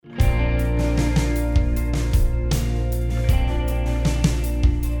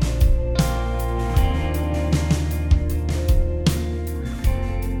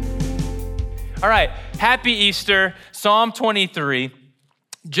All right, happy Easter, Psalm 23.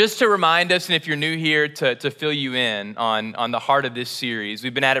 Just to remind us, and if you're new here, to fill you in on the heart of this series.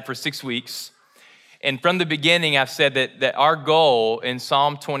 We've been at it for 6 weeks. And from the beginning, I've said that our goal in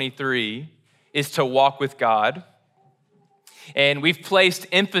Psalm 23 is to walk with God. And we've placed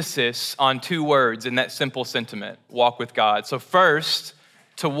emphasis on 2 words in that simple sentiment, walk with God. So first,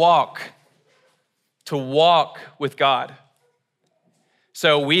 to walk with God.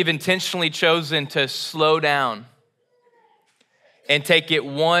 So we've intentionally chosen to slow down and take it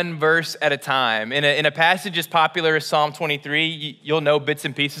one verse at a time. In a passage as popular as Psalm 23, you'll know bits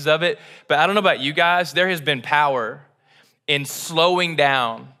and pieces of it, but I don't know about you guys, there has been power in slowing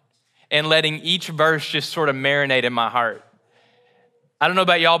down and letting each verse just sort of marinate in my heart. I don't know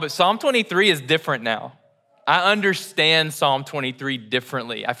about y'all, but Psalm 23 is different now. I understand Psalm 23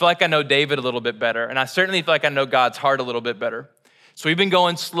 differently. I feel like I know David a little bit better, and I certainly feel like I know God's heart a little bit better. So we've been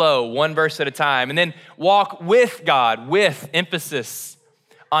going slow, one verse at a time, and then walk with God, with emphasis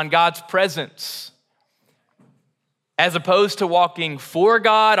on God's presence, as opposed to walking for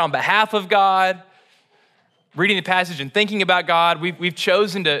God, on behalf of God, reading the passage and thinking about God. We've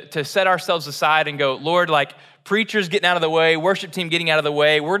chosen to set ourselves aside and go, Lord, like preachers getting out of the way, worship team getting out of the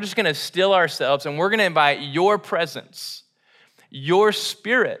way, we're just gonna still ourselves and we're gonna invite your presence, your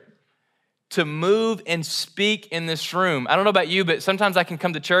spirit, to move and speak in this room. I don't know about you, but sometimes I can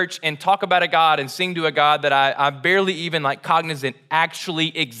come to church and talk about a God and sing to a God that I'm barely even like cognizant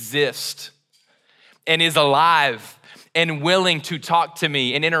actually exists and is alive and willing to talk to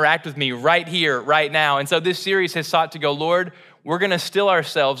me and interact with me right here, right now. And so this series has sought to go, Lord, we're gonna still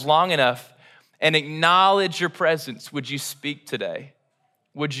ourselves long enough and acknowledge your presence. Would you speak today?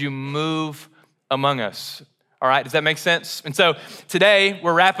 Would you move among us? All right, does that make sense? And so today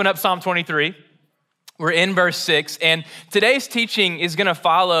we're wrapping up Psalm 23. We're in verse 6, and today's teaching is gonna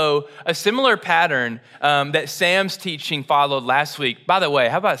follow a similar pattern that Sam's teaching followed last week. By the way,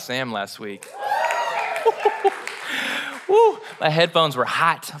 how about Sam last week? Woo, my headphones were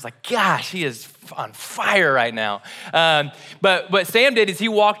hot. I was like, gosh, he is on fire right now. But what Sam did is he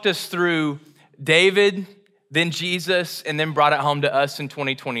walked us through David, then Jesus, and then brought it home to us in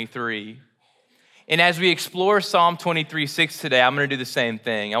 2023. And as we explore Psalm 23:6 today, I'm gonna do the same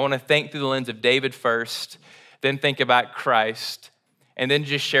thing. I wanna think through the lens of David first, then think about Christ, and then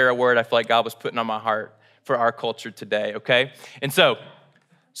just share a word I feel like God was putting on my heart for our culture today, okay? And so,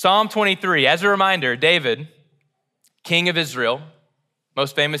 Psalm 23, as a reminder, David, king of Israel,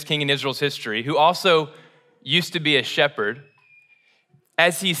 most famous king in Israel's history, who also used to be a shepherd,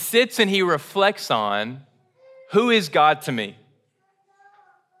 as he sits and he reflects on, who is God to me?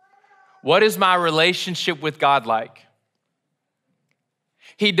 What is my relationship with God like?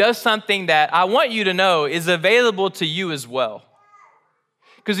 He does something that I want you to know is available to you as well.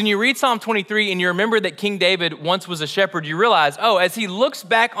 Because when you read Psalm 23 and you remember that King David once was a shepherd, you realize, as he looks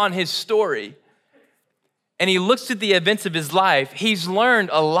back on his story and he looks at the events of his life, he's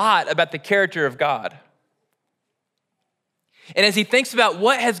learned a lot about the character of God. And as he thinks about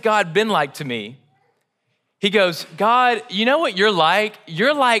what has God been like to me, he goes, God, you know what you're like?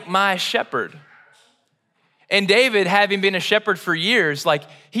 You're like my shepherd. And David, having been a shepherd for years, like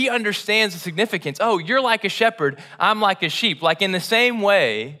he understands the significance. Oh, you're like a shepherd. I'm like a sheep. Like in the same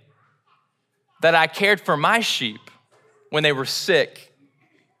way that I cared for my sheep when they were sick,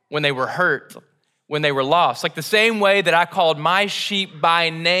 when they were hurt, when they were lost. Like the same way that I called my sheep by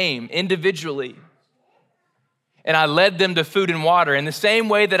name individually. And I led them to food and water in the same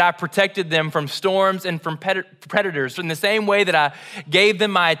way that I protected them from storms and from predators, in the same way that I gave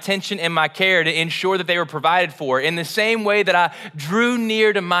them my attention and my care to ensure that they were provided for, in the same way that I drew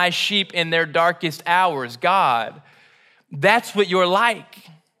near to my sheep in their darkest hours. God, that's what you're like.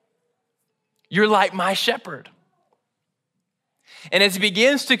 You're like my shepherd. And as he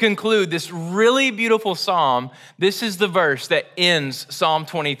begins to conclude this really beautiful psalm, this is the verse that ends Psalm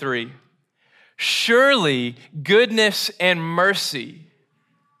 23. Surely goodness and mercy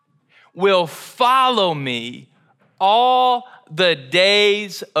will follow me all the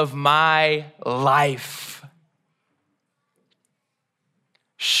days of my life.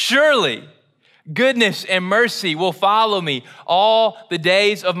 Surely goodness and mercy will follow me all the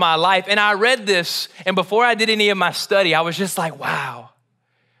days of my life. And I read this, and before I did any of my study, I was just like, wow,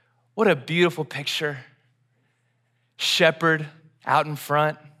 what a beautiful picture. Shepherd out in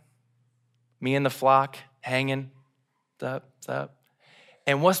front. Me and the flock hanging up.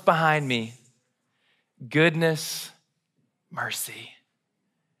 And what's behind me? Goodness, mercy.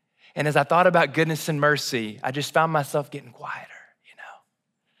 And as I thought about goodness and mercy, I just found myself getting quieter,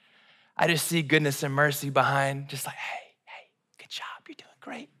 I just see goodness and mercy behind, just like, hey, good job, you're doing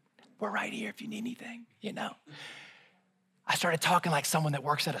great. we're right here if you need anything, you know. I started talking like someone that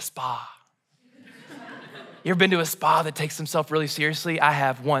works at a spa. You ever been to a spa that takes themselves really seriously? I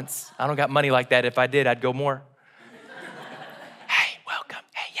have once. I don't got money like that. If I did, I'd go more. Hey, welcome.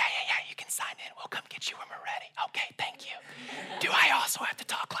 Hey, yeah, you can sign in. We'll come get you when we're ready. Okay, thank you. Do I also have to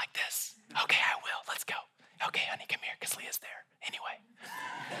talk like this? Okay, I will. Let's go. Okay, honey, come here, because Leah's there. Anyway.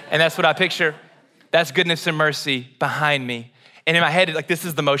 And that's what I picture. That's goodness and mercy behind me. And in my head, like, this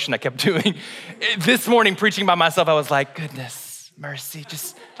is the motion I kept doing. This morning, preaching by myself, I was like, goodness, mercy,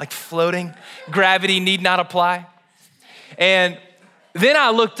 just like floating. Gravity need not apply. And then I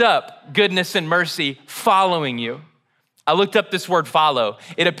looked up goodness and mercy following you. I looked up this word follow.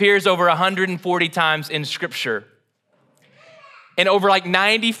 It appears over 140 times in scripture. And over like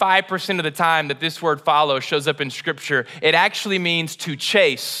 95% of the time that this word follow shows up in scripture, it actually means to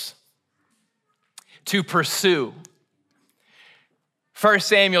chase, to pursue. 1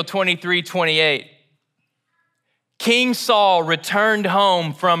 Samuel 23:28. King Saul returned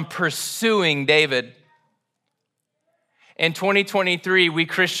home from pursuing David. In 2023, we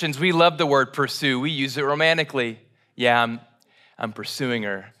Christians, we love the word pursue. We use it romantically. Yeah, I'm pursuing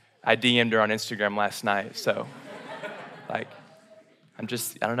her. I DM'd her on Instagram last night. So like, I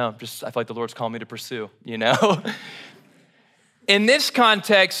feel like the Lord's calling me to pursue, you know? In this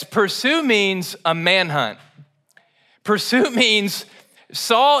context, pursue means a manhunt. Pursue means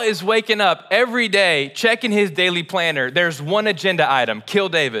Saul is waking up every day, checking his daily planner. There's one agenda item, kill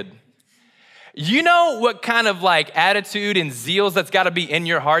David. You know what kind of like attitude and zeals that's gotta be in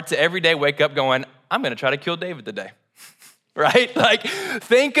your heart to every day wake up going, I'm gonna try to kill David today, right? Like,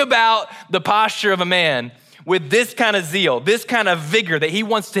 think about the posture of a man with this kind of zeal, this kind of vigor that he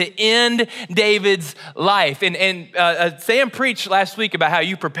wants to end David's life. And Sam preached last week about how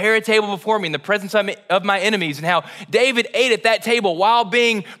you prepare a table before me in the presence of my enemies, and how David ate at that table while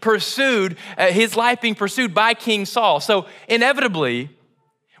being pursued, his life being pursued by King Saul. So inevitably,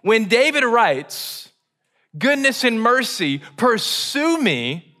 when David writes, goodness and mercy, pursue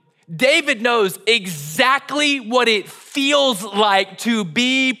me, David knows exactly what it feels like to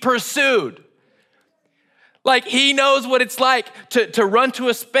be pursued. Like, he knows what it's like to run to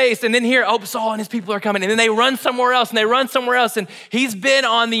a space and then hear, oh, Saul and his people are coming. And then they run somewhere else and they run somewhere else. And he's been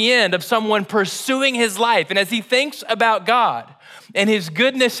on the end of someone pursuing his life. And as he thinks about God and his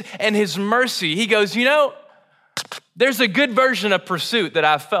goodness and his mercy, he goes, you know, there's a good version of pursuit that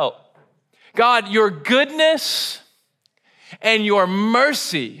I've felt. God, your goodness and your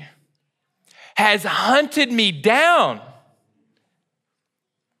mercy has hunted me down.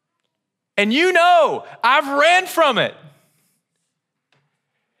 And you know, I've ran from it.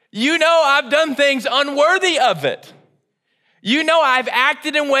 You know, I've done things unworthy of it. You know, I've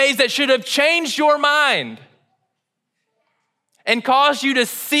acted in ways that should have changed your mind and caused you to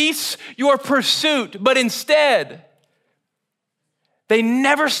cease your pursuit, but instead, they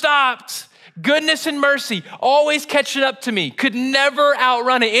never stopped. Goodness and mercy, always catching up to me, could never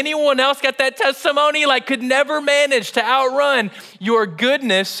outrun it. Anyone else got that testimony? Like, could never manage to outrun your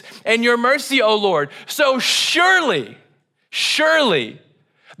goodness and your mercy, oh Lord. So surely,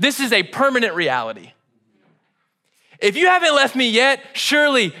 this is a permanent reality. If you haven't left me yet,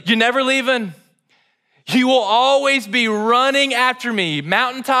 surely you're never leaving. You will always be running after me,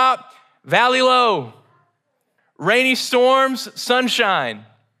 mountaintop, valley low, rainy storms, sunshine,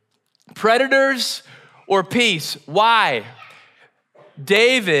 predators or peace. Why?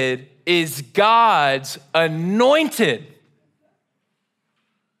 David is God's anointed.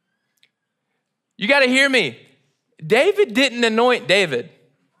 You got to hear me. David didn't anoint David.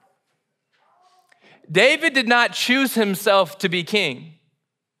 David did not choose himself to be king.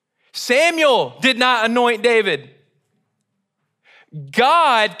 Samuel did not anoint David.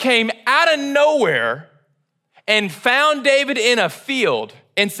 God came out of nowhere and found David in a field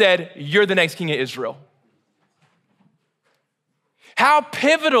and said, you're the next king of Israel. How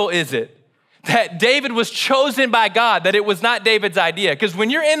pivotal is it that David was chosen by God, that it was not David's idea? Because when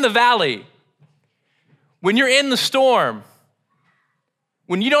you're in the valley, when you're in the storm,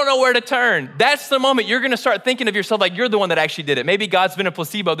 when you don't know where to turn, that's the moment you're gonna start thinking of yourself like you're the one that actually did it. Maybe God's been a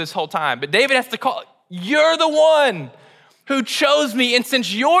placebo this whole time, but David has to call, you're the one who chose me, and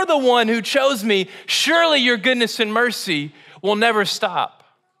since you're the one who chose me, surely your goodness and mercy will never stop.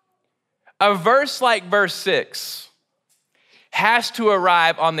 A verse like verse 6 has to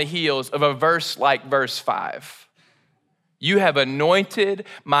arrive on the heels of a verse like verse 5. You have anointed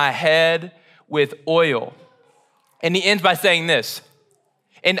my head with oil. And he ends by saying this,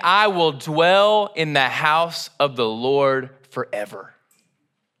 and I will dwell in the house of the Lord forever.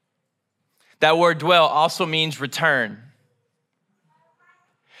 That word dwell also means return.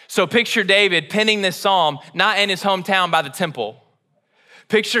 So picture David penning this psalm, not in his hometown by the temple.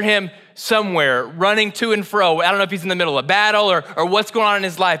 Picture him somewhere running to and fro. I don't know if he's in the middle of a battle or what's going on in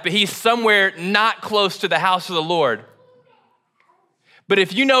his life, but he's somewhere not close to the house of the Lord. But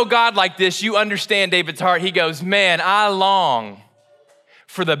if you know God like this, you understand David's heart. He goes, man, I long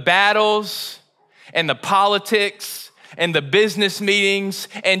for the battles and the politics and the business meetings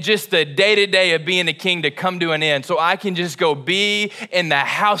and just the day-to-day of being a king to come to an end so I can just go be in the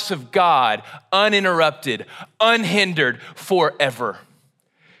house of God, uninterrupted, unhindered forever.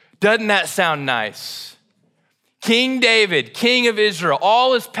 Doesn't that sound nice? King David, king of Israel,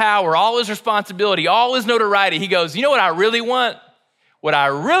 all his power, all his responsibility, all his notoriety. He goes, you know what I really want? What I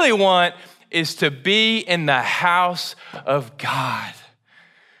really want is to be in the house of God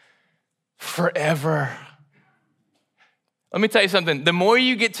forever. Let me tell you something. The more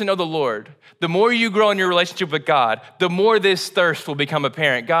you get to know the Lord, the more you grow in your relationship with God, the more this thirst will become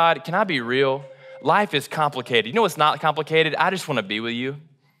apparent. God, can I be real? Life is complicated. You know what's not complicated? I just want to be with you.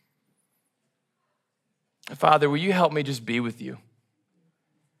 Father, will you help me just be with you?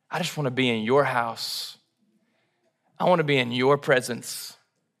 I just want to be in your house. I want to be in your presence,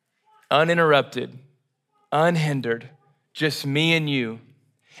 uninterrupted, unhindered, just me and you.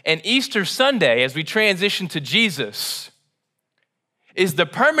 And Easter Sunday, as we transition to Jesus, is the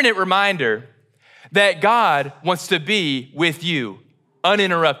permanent reminder that God wants to be with you,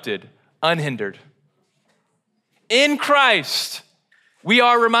 uninterrupted, unhindered. In Christ, we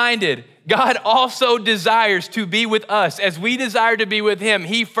are reminded God also desires to be with us. As we desire to be with him,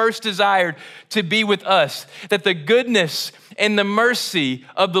 he first desired to be with us, that the goodness and the mercy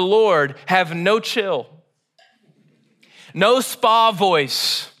of the Lord have no chill, no spa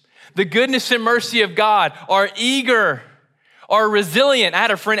voice. The goodness and mercy of God are eager, are resilient. I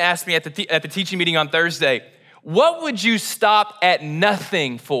had a friend ask me at the teaching meeting on Thursday, what would you stop at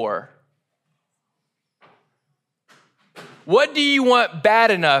nothing for? What do you want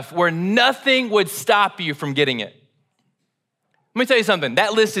bad enough where nothing would stop you from getting it? Let me tell you something.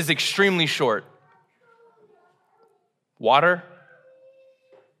 That list is extremely short. Water,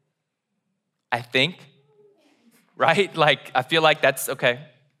 I think, right? Like, I feel like that's okay.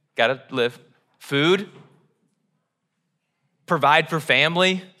 Gotta live. Food, provide for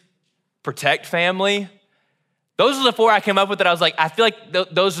family, protect family. Those are the four I came up with that I was like, I feel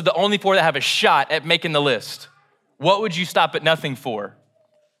like those are the only four that have a shot at making the list. What would you stop at nothing for?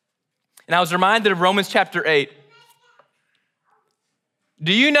 And I was reminded of Romans chapter 8.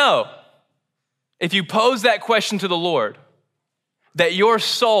 Do you know, if you pose that question to the Lord, that your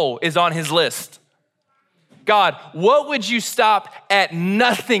soul is on his list? God, what would you stop at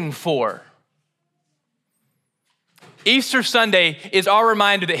nothing for? Easter Sunday is our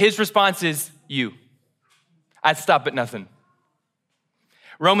reminder that his response is you. I'd stop at nothing.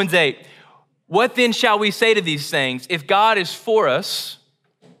 Romans 8. What then shall we say to these things? If God is for us,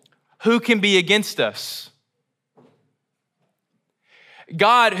 who can be against us?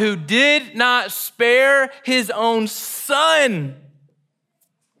 God, who did not spare his own son,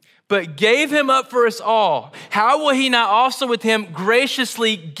 but gave him up for us all, how will he not also with him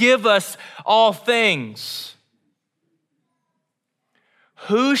graciously give us all things?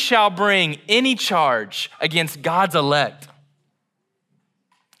 Who shall bring any charge against God's elect?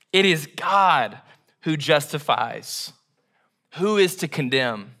 It is God who justifies. Who is to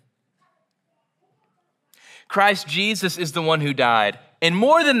condemn? Christ Jesus is the one who died. And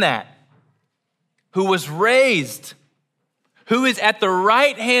more than that, who was raised, who is at the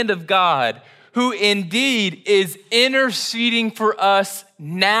right hand of God, who indeed is interceding for us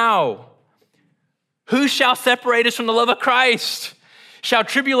now. Who shall separate us from the love of Christ? Shall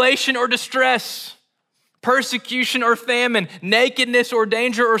tribulation or distress, persecution or famine, nakedness or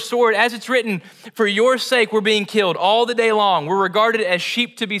danger or sword? As it's written, for your sake we're being killed all the day long. We're regarded as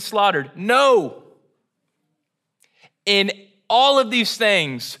sheep to be slaughtered. No. In all of these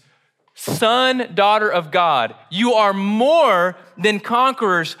things, son, daughter of God, you are more than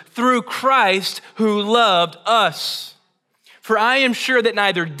conquerors through Christ who loved us. For I am sure that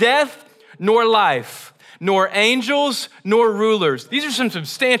neither death nor life, nor angels, nor rulers. These are some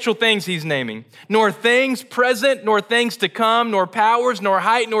substantial things he's naming. Nor things present, nor things to come, nor powers, nor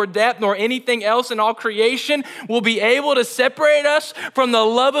height, nor depth, nor anything else in all creation will be able to separate us from the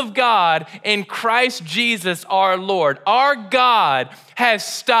love of God in Christ Jesus our Lord. Our God has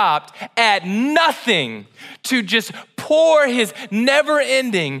stopped at nothing to just pour his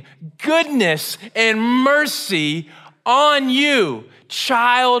never-ending goodness and mercy on you,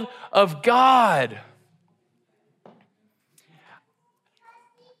 child of God.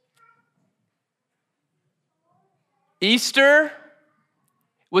 Easter,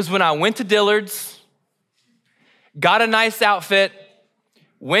 was when I went to Dillard's, got a nice outfit,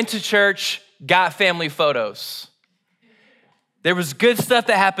 went to church, got family photos. There was good stuff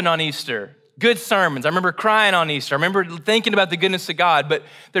that happened on Easter, good sermons. I remember crying on Easter. I remember thinking about the goodness of God, but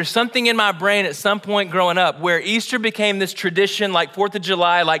there's something in my brain at some point growing up where Easter became this tradition like 4th of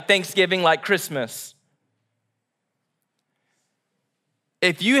July, like Thanksgiving, like Christmas.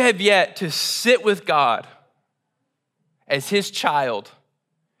 If you have yet to sit with God as his child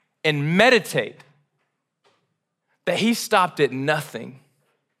and meditate that he stopped at nothing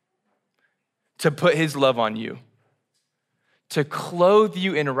to put his love on you, to clothe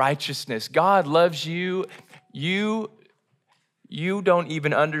you in righteousness. God loves you. You don't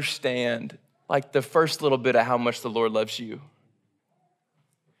even understand like the first little bit of how much the Lord loves you.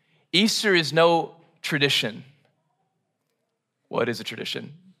 Easter is no tradition. Well, it is a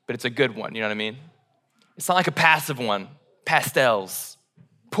tradition, but it's a good one, you know what I mean? It's not like a passive one. Pastels,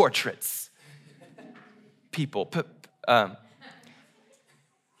 portraits, people.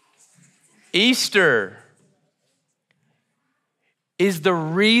 Easter is the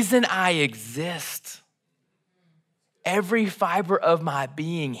reason I exist. Every fiber of my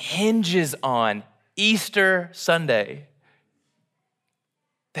being hinges on Easter Sunday.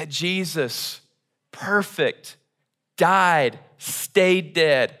 That Jesus, perfect, died, stayed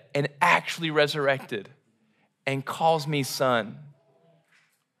dead, and actually resurrected and calls me son.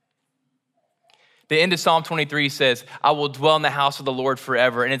 The end of Psalm 23 says, I will dwell in the house of the Lord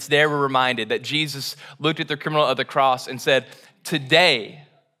forever. And it's there we're reminded that Jesus looked at the criminal of the cross and said, today,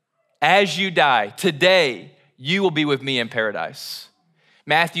 as you die, today, you will be with me in paradise.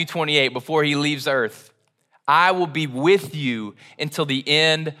 Matthew 28, before he leaves earth, I will be with you until the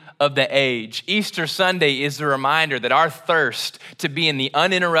end of the age. Easter Sunday is the reminder that our thirst to be in the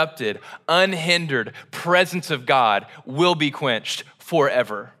uninterrupted, unhindered presence of God will be quenched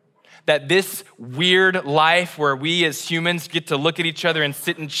forever. That this weird life where we as humans get to look at each other and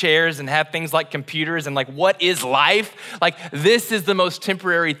sit in chairs and have things like computers and like, what is life? Like, this is the most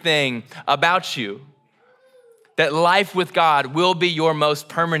temporary thing about you. That life with God will be your most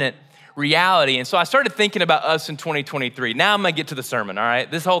permanent reality. And so I started thinking about us in 2023. Now I'm gonna get to the sermon, all right?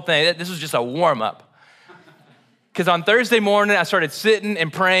 This whole thing, this was just a warm up. Because on Thursday morning, I started sitting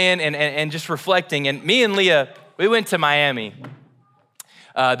and praying and just reflecting. And me and Leah, we went to Miami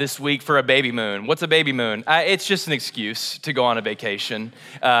this week for a baby moon. What's a baby moon? It's just an excuse to go on a vacation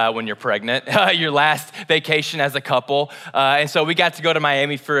when you're pregnant, your last vacation as a couple. And so we got to go to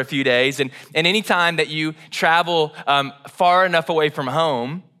Miami for a few days. And anytime that you travel far enough away from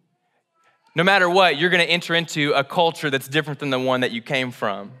home, no matter what, you're gonna enter into a culture that's different than the one that you came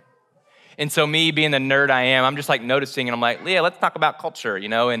from. And so me being the nerd I am, I'm just like noticing and I'm like, Leah, let's talk about culture, you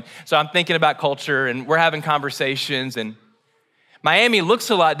know? And so I'm thinking about culture and we're having conversations, and Miami looks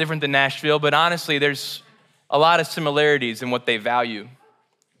a lot different than Nashville, but honestly, there's a lot of similarities in what they value,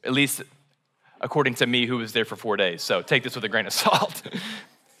 at least according to me, who was there for 4 days. So take this with a grain of salt.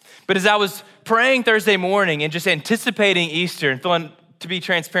 But as I was praying Thursday morning and just anticipating Easter and feeling, to be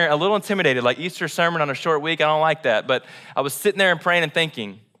transparent, a little intimidated, like Easter sermon on a short week, I don't like that. But I was sitting there and praying and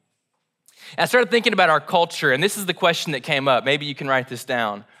thinking. And I started thinking about our culture, and this is the question that came up. Maybe you can write this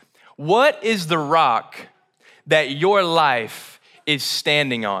down. What is the rock that your life is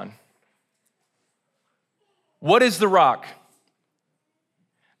standing on? What is the rock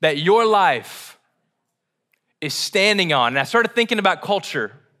that your life is standing on? And I started thinking about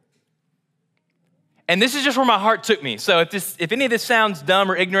culture. And this is just where my heart took me. So if any of this sounds dumb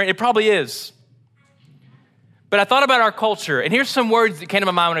or ignorant, it probably is. But I thought about our culture, and here's some words that came to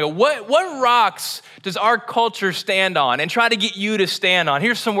my mind when I go, what rocks does our culture stand on? And try to get you to stand on.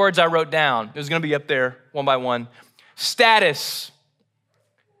 Here's some words I wrote down. It was gonna be up there one by one. Status,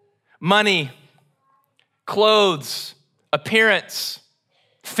 money, clothes, appearance,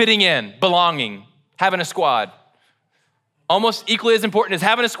 fitting in, belonging, having a squad. Almost equally as important as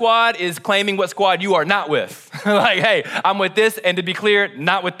having a squad is claiming what squad you are not with. Like, hey, I'm with this, and to be clear,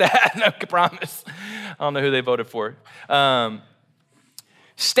 not with that, no, I promise. I don't know who they voted for.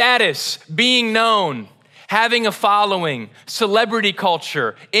 Status, being known, having a following, celebrity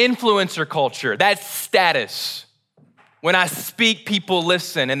culture, influencer culture, that's status. When I speak, people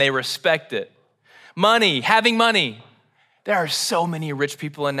listen and they respect it. Money, having money. There are so many rich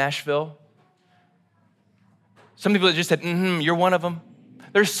people in Nashville. Some people that just said, you're one of them.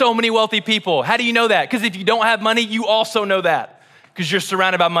 There's so many wealthy people. How do you know that? Because if you don't have money, you also know that because you're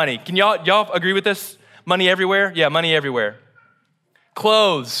surrounded by money. Can y'all agree with this? Money everywhere? Yeah, money everywhere.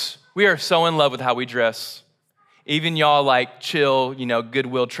 Clothes. We are so in love with how we dress. Even y'all like chill,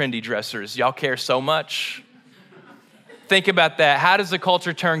 Goodwill trendy dressers. Y'all care so much. Think about that. How does the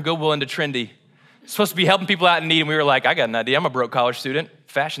culture turn Goodwill into trendy? It's supposed to be helping people out in need, and we were like, I got an idea. I'm a broke college student.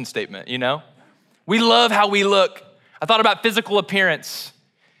 Fashion statement, you know? We love how we look. I thought about physical appearance.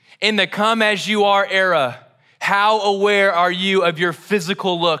 In the come as you are era, how aware are you of your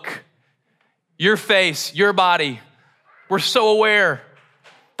physical look? Your face, your body. We're so aware.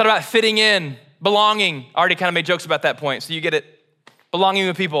 Thought about fitting in, belonging. I already kind of made jokes about that point, so you get it. Belonging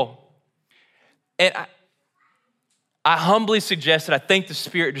with people. And I humbly suggested, I think the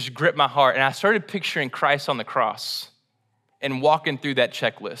Spirit just gripped my heart, and I started picturing Christ on the cross and walking through that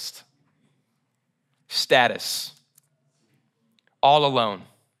checklist. Status, all alone,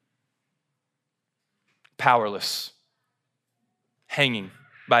 powerless, hanging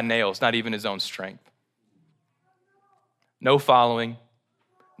by nails, not even his own strength. No following,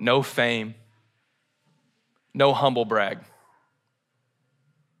 no fame, no humble brag.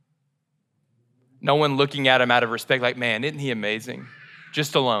 No one looking at him out of respect like, man, isn't he amazing?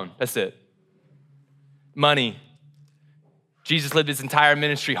 Just alone, that's it. Money. Jesus lived his entire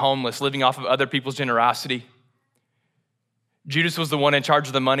ministry homeless, living off of other people's generosity. Judas was the one in charge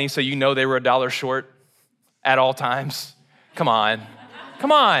of the money, so you know they were $1 short at all times. Come on.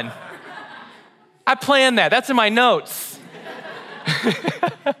 Come on. I planned that. That's in my notes.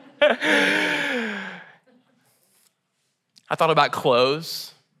 I thought about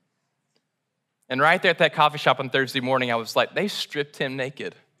clothes. And right there at that coffee shop on Thursday morning, I was like, they stripped him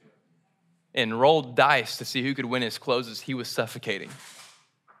naked and rolled dice to see who could win his clothes as he was suffocating.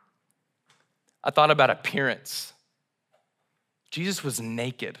 I thought about appearance. Jesus was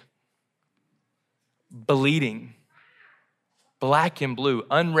naked, bleeding, black and blue,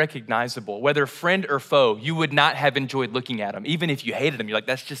 unrecognizable. Whether friend or foe, you would not have enjoyed looking at him. Even if you hated him, you're like,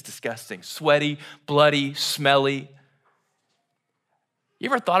 that's just disgusting. Sweaty, bloody, smelly. You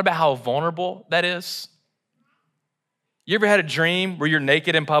ever thought about how vulnerable that is? You ever had a dream where you're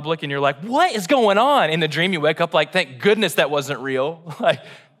naked in public and you're like, what is going on? In the dream, you wake up like, thank goodness that wasn't real. Like,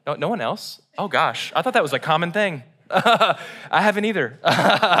 no one else? Oh gosh, I thought that was a common thing. I haven't either. But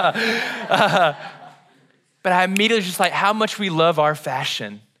I immediately just like how much we love our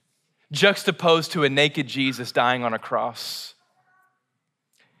fashion juxtaposed to a naked Jesus dying on a cross.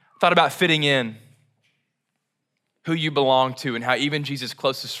 Thought about fitting in, who you belong to, and how even Jesus'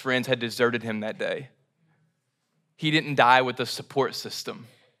 closest friends had deserted him that day. He didn't die with a support system.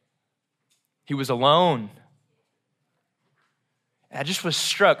 He was alone. And I just was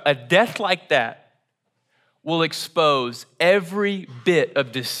struck. A death like that will expose every bit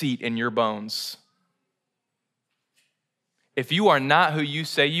of deceit in your bones. If you are not who you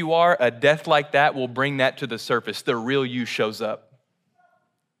say you are, a death like that will bring that to the surface. The real you shows up.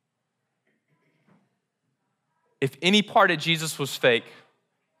 If any part of Jesus was fake,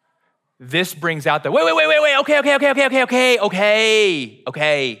 this brings out the, wait, okay,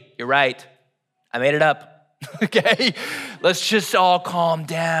 you're right. I made it up, okay? Let's just all calm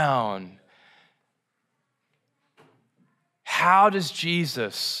down. How does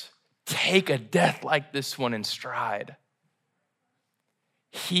Jesus take a death like this one in stride?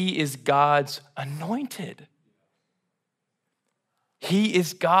 He is God's anointed. He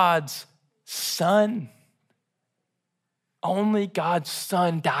is God's son. Only God's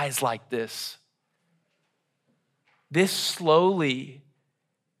son dies like this. This slowly,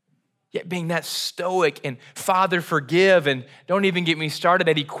 yet being that stoic and Father forgive, and don't even get me started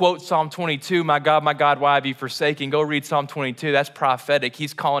that he quotes Psalm 22, my God, why have you forsaken? Go read Psalm 22, that's prophetic.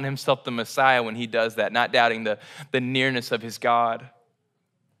 He's calling himself the Messiah when he does that, not doubting the nearness of his God.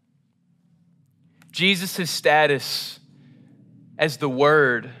 Jesus' status as the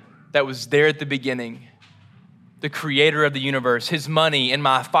Word that was there at the beginning, the creator of the universe, his money in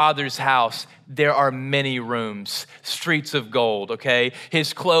my Father's house, there are many rooms, streets of gold, okay?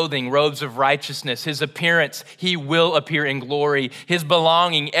 His clothing, robes of righteousness, his appearance, he will appear in glory. His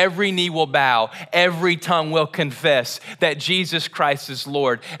belonging, every knee will bow, every tongue will confess that Jesus Christ is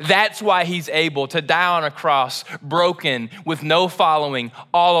Lord. That's why he's able to die on a cross, broken, with no following,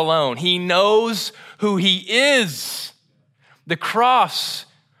 all alone. He knows who he is. The cross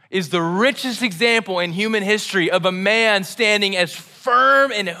is the richest example in human history of a man standing as firm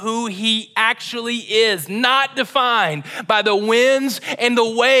in who he actually is, not defined by the winds and the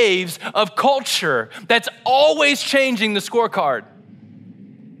waves of culture that's always changing the scorecard.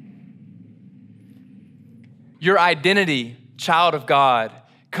 Your identity, child of God,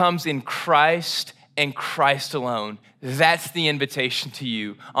 comes in Christ and Christ alone. That's the invitation to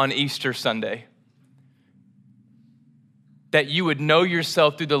you on Easter Sunday. That you would know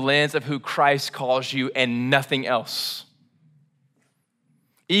yourself through the lens of who Christ calls you and nothing else.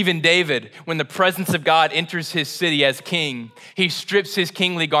 Even David, when the presence of God enters his city as king, he strips his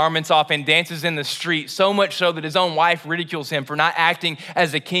kingly garments off and dances in the street, so much so that his own wife ridicules him for not acting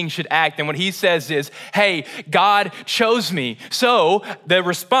as a king should act. And what he says is, hey, God chose me. So the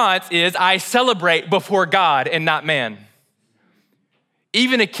response is, I celebrate before God and not man.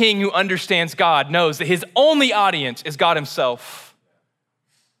 Even a king who understands God knows that his only audience is God himself.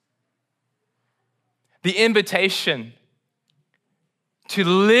 The invitation to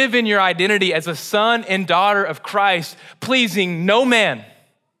live in your identity as a son and daughter of Christ, pleasing no man,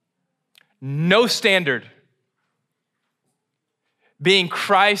 no standard, being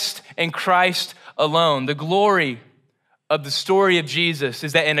Christ and Christ alone. The glory of the story of Jesus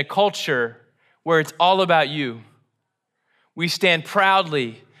is that in a culture where it's all about you, we stand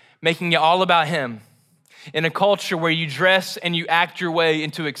proudly making it all about him. In a culture where you dress and you act your way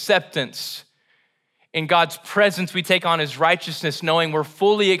into acceptance, in God's presence, we take on his righteousness, knowing we're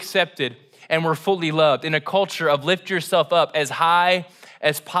fully accepted and we're fully loved. In a culture of lift yourself up as high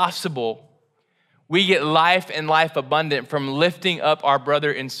as possible, we get life and life abundant from lifting up our brother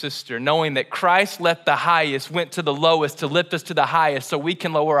and sister, knowing that Christ left the highest, went to the lowest to lift us to the highest so we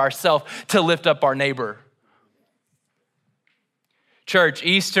can lower ourselves to lift up our neighbor. Church,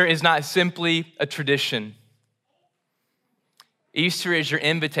 Easter is not simply a tradition. Easter is your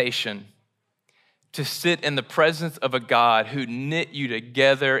invitation to sit in the presence of a God who knit you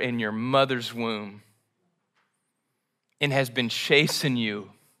together in your mother's womb and has been chasing you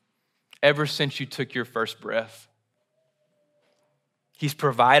ever since you took your first breath. He's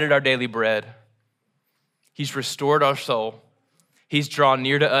provided our daily bread. He's restored our soul. He's drawn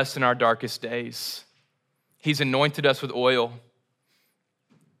near to us in our darkest days. He's anointed us with oil.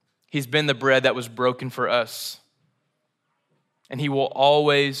 He's been the bread that was broken for us. And he will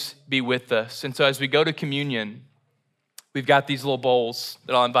always be with us. And so as we go to communion, we've got these little bowls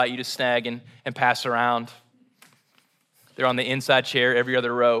that I'll invite you to snag and pass around. They're on the inside chair, every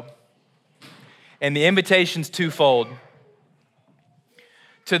other row. And the invitation's twofold.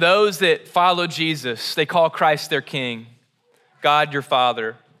 To those that follow Jesus, they call Christ their King, God your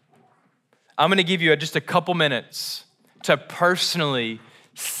Father. I'm gonna give you just a couple minutes to personally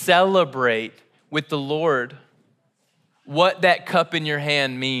celebrate with the Lord what that cup in your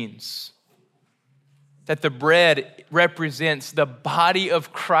hand means. That the bread represents the body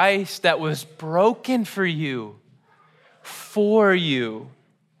of Christ that was broken for you,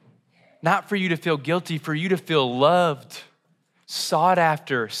 not for you to feel guilty, for you to feel loved, sought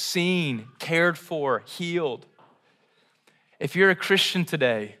after, seen, cared for, healed. If you're a Christian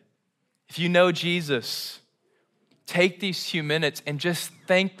today, if you know Jesus, take these few minutes and just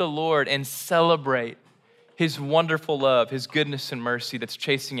thank the Lord and celebrate his wonderful love, his goodness and mercy that's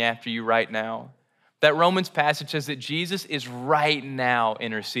chasing after you right now. That Romans passage says that Jesus is right now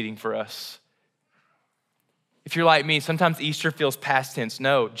interceding for us. If you're like me, sometimes Easter feels past tense.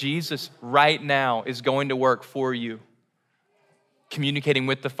 No, Jesus right now is going to work for you, communicating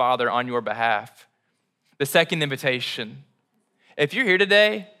with the Father on your behalf. The second invitation, if you're here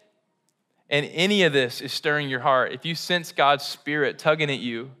today and any of this is stirring your heart, if you sense God's Spirit tugging at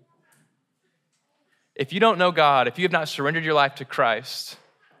you, if you don't know God, if you have not surrendered your life to Christ,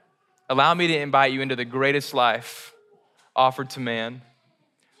 allow me to invite you into the greatest life offered to man.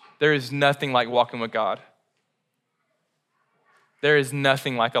 There is nothing like walking with God. There is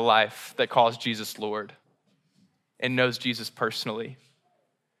nothing like a life that calls Jesus Lord and knows Jesus personally.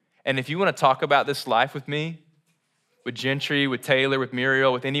 And if you want to talk about this life with me, with Gentry, with Taylor, with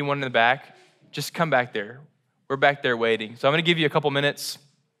Muriel, with anyone in the back, just come back there. We're back there waiting. So I'm going to give you a couple minutes.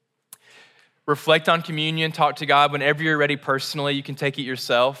 Reflect on communion, talk to God. Whenever you're ready personally, you can take it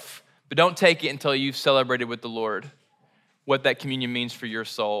yourself, but don't take it until you've celebrated with the Lord what that communion means for your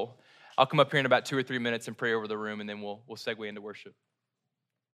soul. I'll come up here in about 2 or 3 minutes and pray over the room, and then we'll segue into worship.